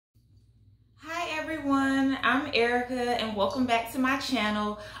everyone, I'm Erica and welcome back to my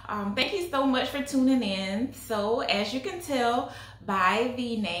channel. Thank you so much for tuning in. So as you can tell by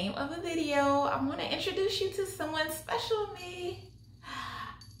the name of the video, I want to introduce you to someone special to me.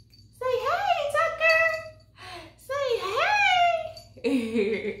 Say hey, Tucker. Say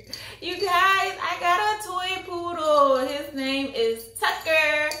hey. You guys, I got a toy poodle. His name is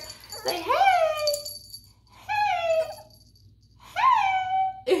Tucker. Say hey.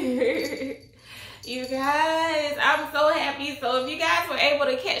 Hey. You guys, I'm so happy. So if you guys were able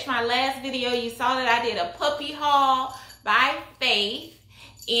to catch my last video, you saw that I did a puppy haul by Faith,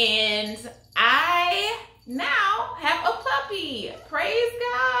 and I now have a puppy. Praise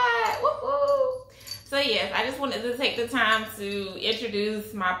God. Woo-hoo. So yes, I just wanted to take the time to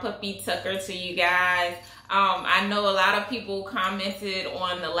introduce my puppy Tucker to you guys. I know a lot of people commented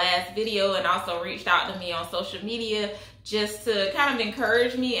on the last video and also reached out to me on social media just to kind of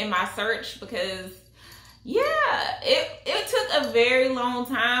encourage me in my search, because yeah, it took a very long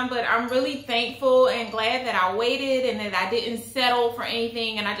time, but I'm really thankful and glad that I waited and that I didn't settle for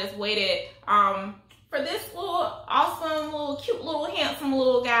anything, and I just waited for this little awesome, little cute, little handsome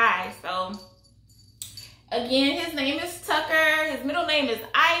little guy. So again, his name is Tucker, his middle name is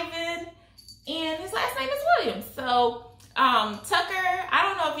Ivin, and his last name is Williams. So Tucker, I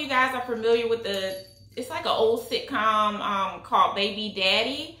don't know if you guys are familiar with it's like an old sitcom called Baby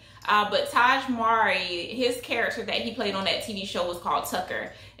Daddy, but Tahj Mowry, his character that he played on that TV show was called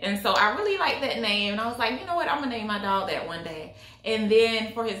Tucker. And so I really like that name, and I was like, you know what, I'm gonna name my dog that one day. And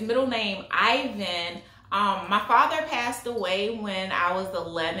then for his middle name, Ivin, my father passed away when I was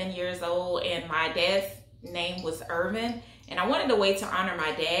 11 years old, and my dad's name was Irvin, and I wanted a way to honor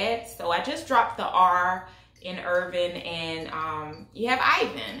my dad, so I just dropped the R in Irvin, and you have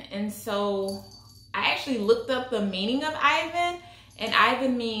Ivin. And so I actually looked up the meaning of Ivin, and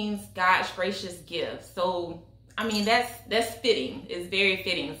Ivin means God's gracious gift. So I mean, that's fitting. It's very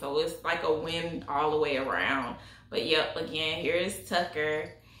fitting. So it's like a win all the way around. But yep, again, here is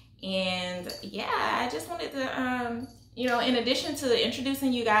Tucker. And yeah, I just wanted to you know, in addition to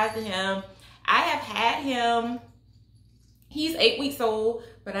introducing you guys to him, I have had him. He's 8 weeks old,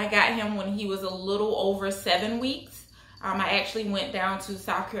 but I got him when he was a little over 7 weeks. I actually went down to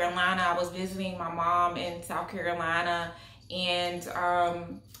South Carolina. I was visiting my mom in South Carolina, and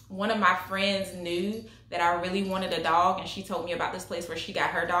one of my friends knew that I really wanted a dog, and she told me about this place where she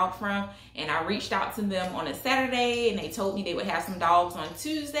got her dog from, and I reached out to them on a Saturday, and they told me they would have some dogs on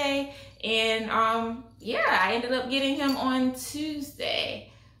Tuesday, and yeah, I ended up getting him on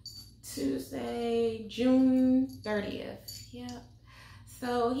Tuesday, June 30th. Yeah.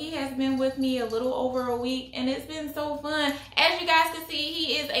 So he has been with me a little over a week, and it's been so fun. As you guys can see,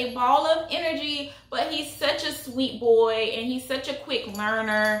 he is a ball of energy, but he's such a sweet boy, and he's such a quick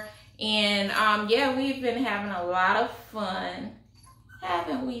learner. And yeah, we've been having a lot of fun,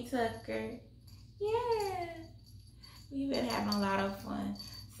 haven't we, Tucker? Yeah, we've been having a lot of fun.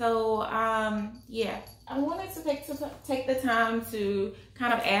 So yeah, I wanted to take the time to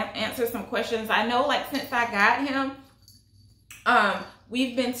kind of answer some questions. I know, like, since I got him,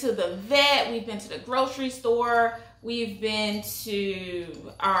 we've been to the vet, we've been to the grocery store, we've been to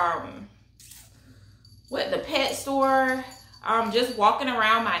the pet store, just walking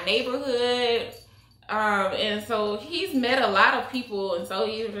around my neighborhood, and so he's met a lot of people, and so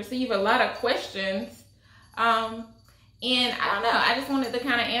he's received a lot of questions, and I don't know, I just wanted to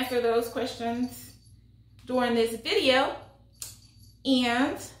kind of answer those questions during this video.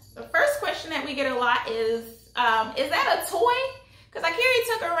 And the first question that we get a lot is that a toy? Because I carry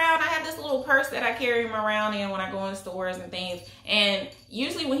Tucker around. I have this little purse that I carry him around in when I go in stores and things. And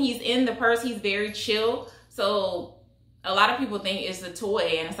usually when he's in the purse, he's very chill. So a lot of people think it's a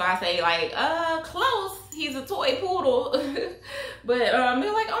toy. And so I say, like, close. He's a toy poodle. But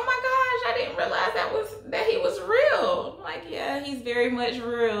they're like, oh my gosh, I didn't realize that he was real. I'm like, yeah, he's very much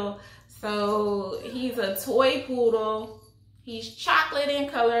real. So he's a toy poodle. He's chocolate in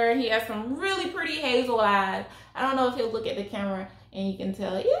color. He has some really pretty hazel eyes. I don't know if he'll look at the camera and you can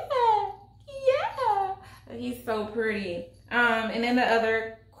tell, yeah, he's so pretty. And then the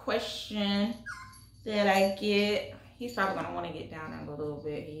other question that I get, he's probably gonna want to get down in a little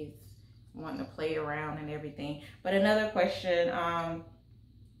bit. He's wanting to play around and everything. But another question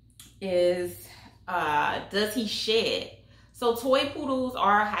is, does he shed? So toy poodles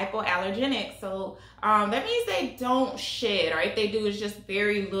are hypoallergenic. So that means they don't shed, or if they do, it's just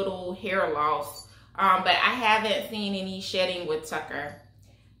very little hair loss. But I haven't seen any shedding with Tucker.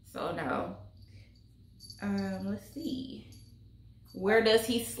 So no. Let's see. Where does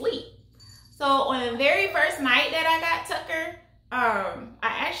he sleep? So on the very first night that I got Tucker, I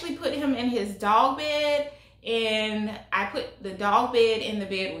actually put him in his dog bed, and I put the dog bed in the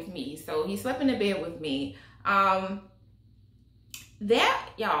bed with me. So he slept in the bed with me. That,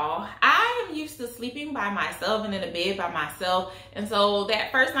 y'all, I am used to sleeping by myself and in the bed by myself. And so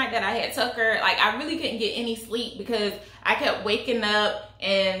that first night that I had Tucker, like, I really couldn't get any sleep because I kept waking up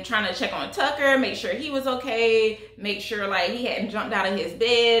and trying to check on Tucker, make sure he was okay, make sure like he hadn't jumped out of his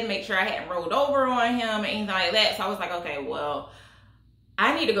bed, make sure I hadn't rolled over on him or anything like that. So I was like, okay, well,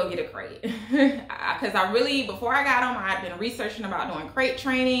 I need to go get a crate. Because I really, before I got him, I'd been researching about doing crate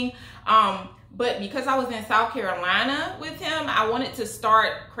training. But because I was in South Carolina with him, I wanted to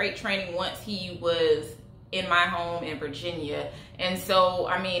start crate training once he was in my home in Virginia. And so,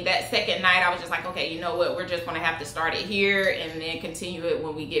 I mean, that second night, I was just like, okay, you know what? We're just going to have to start it here and then continue it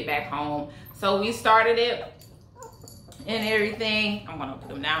when we get back home. So we started it and everything. I'm going to put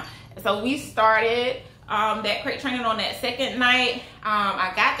them down. So we started that crate training on that second night.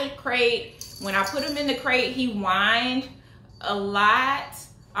 I got the crate. When I put him in the crate, he whined a lot.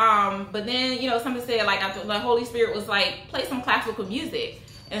 But then, you know, somebody said, like, the Holy Spirit was like, play some classical music.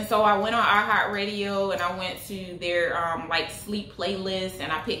 And so I went on iHeartRadio and I went to their, like, sleep playlist, and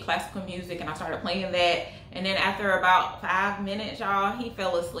I picked classical music and I started playing that. And then after about 5 minutes, y'all, he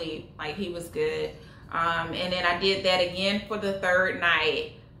fell asleep. Like, he was good. And then I did that again for the third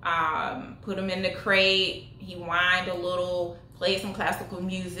night. Put him in the crate. He whined a little, played some classical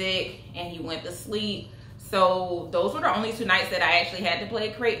music, and he went to sleep. So those were the only 2 nights that I actually had to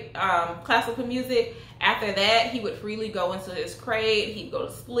play crate, classical music. After that, he would freely go into his crate. He'd go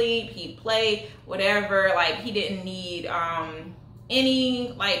to sleep. He'd play whatever. Like, he didn't need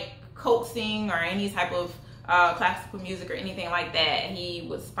any like coaxing or any type of classical music or anything like that. He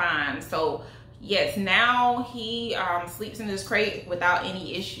was fine. So yes, now he sleeps in his crate without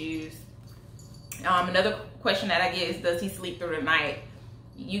any issues. Another question that I get is, does he sleep through the night?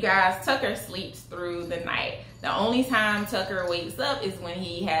 You guys, Tucker sleeps through the night. The only time Tucker wakes up is when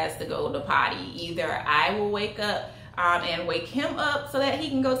he has to go to potty. Either I will wake up and wake him up so that he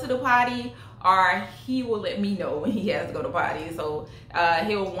can go to the potty, or he will let me know when he has to go to potty. So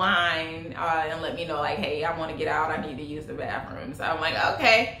he'll whine and let me know, like, hey, I want to get out. I need to use the bathroom. So I'm like,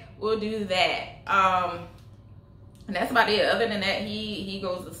 okay, we'll do that. And that's about it. Other than that, he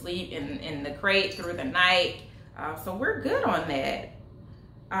goes to sleep in the crate through the night. So we're good on that.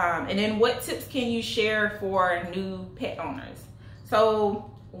 And then what tips can you share for new pet owners?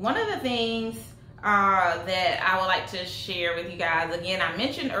 So one of the things that I would like to share with you guys, again, I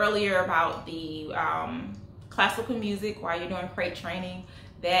mentioned earlier about the classical music while you're doing crate training.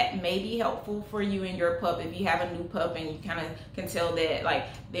 That may be helpful for you and your pup if you have a new pup and you kind of can tell that, like,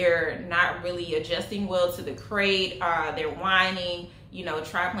 they're not really adjusting well to the crate, they're whining. You know,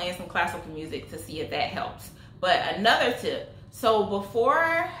 try playing some classical music to see if that helps. But another tip, so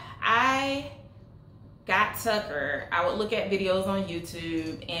before I got Tucker, I would look at videos on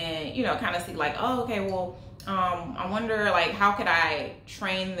YouTube and, you know, kind of see like, oh, okay, well, I wonder, like, how could I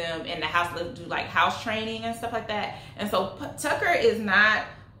train them in the house, let's do like house training and stuff like that. And so Tucker is not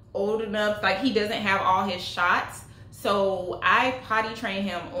old enough, like, he doesn't have all his shots. So I potty train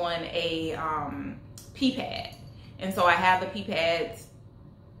him on a pee pad. And so I have the pee pads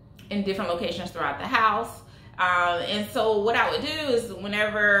in different locations throughout the house. And so what I would do is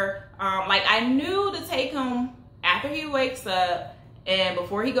whenever, like, I knew to take him after he wakes up and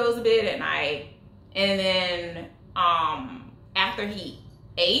before he goes to bed at night, and then after he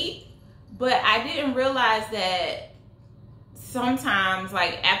ate. But I didn't realize that sometimes,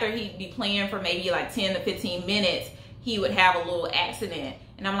 like, after he'd be playing for maybe like 10 to 15 minutes, he would have a little accident.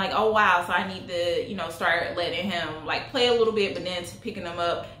 And I'm like, oh wow, so I need to, you know, start letting him like play a little bit, but then picking him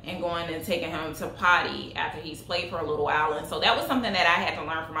up and going and taking him to potty after he's played for a little while. And so that was something that I had to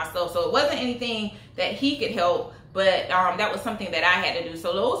learn for myself. So it wasn't anything that he could help, but that was something that I had to do.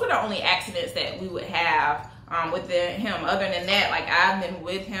 So those were the only accidents that we would have with him. Other than that, like, I've been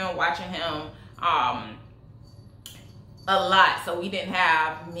with him, watching him a lot, so we didn't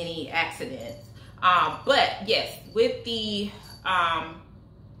have many accidents. But yes, with the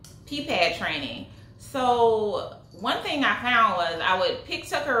pee pad training, so one thing I found was I would pick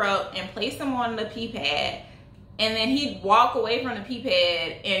Tucker up and place him on the pee pad, and then he'd walk away from the pee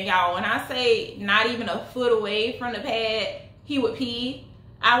pad, and y'all, when I say not even a foot away from the pad, he would pee.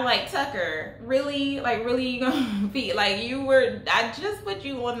 I was like, Tucker, really? Like, really, you gonna pee? Like, I just put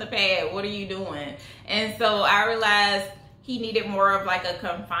you on the pad. What are you doing? And so I realized he needed more of like a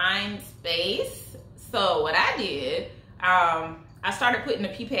confined space. So what I did, I started putting the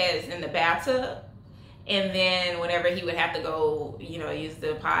pee pads in the bathtub, and then whenever he would have to go, you know, use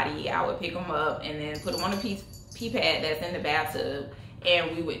the potty, I would pick him up and then put him on the pee pee pad that's in the bathtub,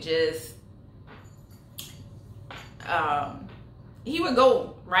 and we would just, he would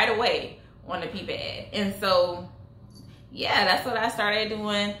go right away on the pee pad. And so, yeah, that's what I started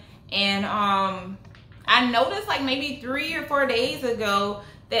doing. And I noticed like maybe 3 or 4 days ago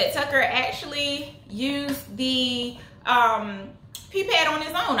that Tucker actually used the pee pad on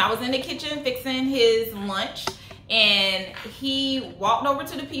his own. I was in the kitchen fixing his lunch, and he walked over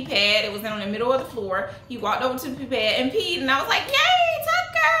to the pee pad. It was in the middle of the floor. He walked over to the pee pad and peed, and I was like, yay,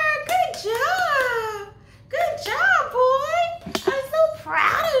 Tucker, good job. Good job, boy. I'm so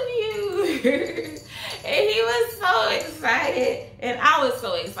proud of you. And he was so excited, and I was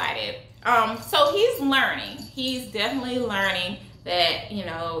so excited. So he's learning. He's definitely learning that, you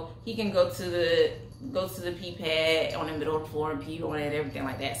know, he can go to the pee pad on the middle of the floor and pee on it and everything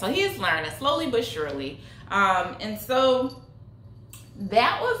like that. So he's learning slowly but surely. And so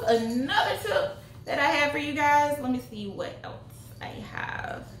that was another tip that I have for you guys. Let me see what else I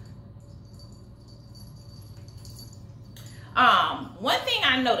have. One thing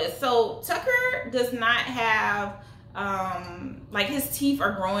I noticed, so Tucker does not have, like his teeth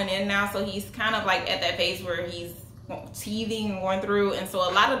are growing in now. So he's kind of like at that phase where he's teething and going through. And so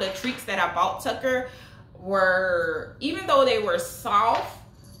a lot of the treats that I bought Tucker were, even though they were soft,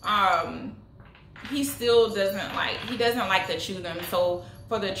 he still doesn't like to chew them. So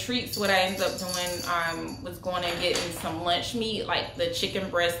for the treats, what I ended up doing was going and getting some lunch meat, like the chicken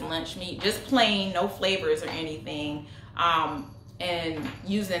breast lunch meat, just plain, no flavors or anything, and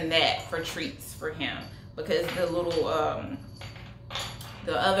using that for treats for him, because the little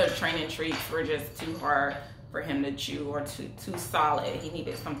the other training treats were just too hard for him to chew, or too solid. He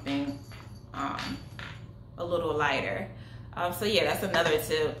needed something a little lighter. So yeah, that's another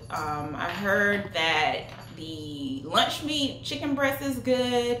tip. I heard that the lunch meat chicken breast is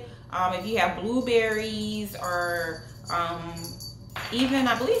good. If you have blueberries, or even,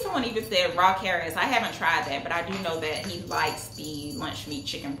 I believe someone even said raw carrots. I haven't tried that, but I do know that he likes the lunch meat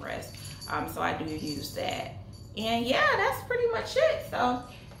chicken breast. So I do use that. And yeah, that's pretty much it. So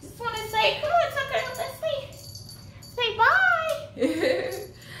just want to say, come on, Tucker, let's say bye.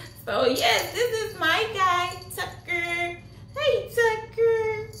 So yes, this is my guy, Tucker. Hey,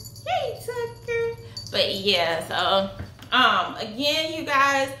 Tucker. Hey, Tucker. But yeah, so again, you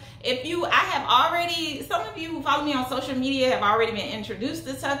guys, some of you who follow me on social media have already been introduced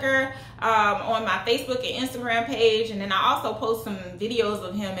to Tucker on my Facebook and Instagram page. And then I also post some videos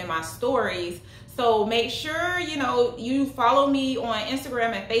of him in my stories. So make sure, you know, you follow me on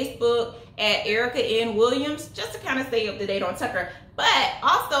Instagram and Facebook at Erica N. Williams, just to kind of stay up to date on Tucker. But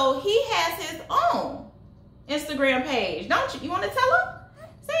also, he has his own Instagram page, don't you? You want to tell him?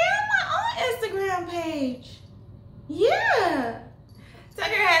 Say, I have my own Instagram page. Yeah.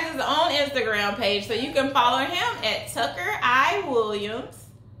 Tucker has his own Instagram page, so you can follow him at Tucker I. Williams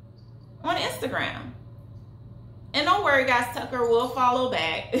on Instagram. And don't worry, guys, Tucker will follow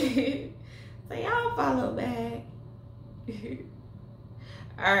back. So y'all follow back.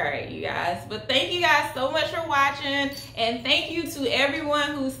 All right, you guys. But thank you guys so much for watching. And thank you to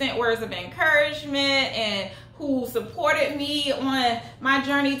everyone who sent words of encouragement and who supported me on my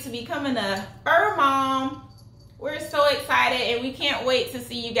journey to becoming a fur mom. We're so excited, and we can't wait to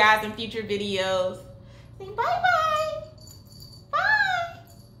see you guys in future videos. Say bye-bye.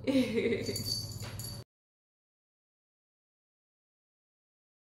 Bye.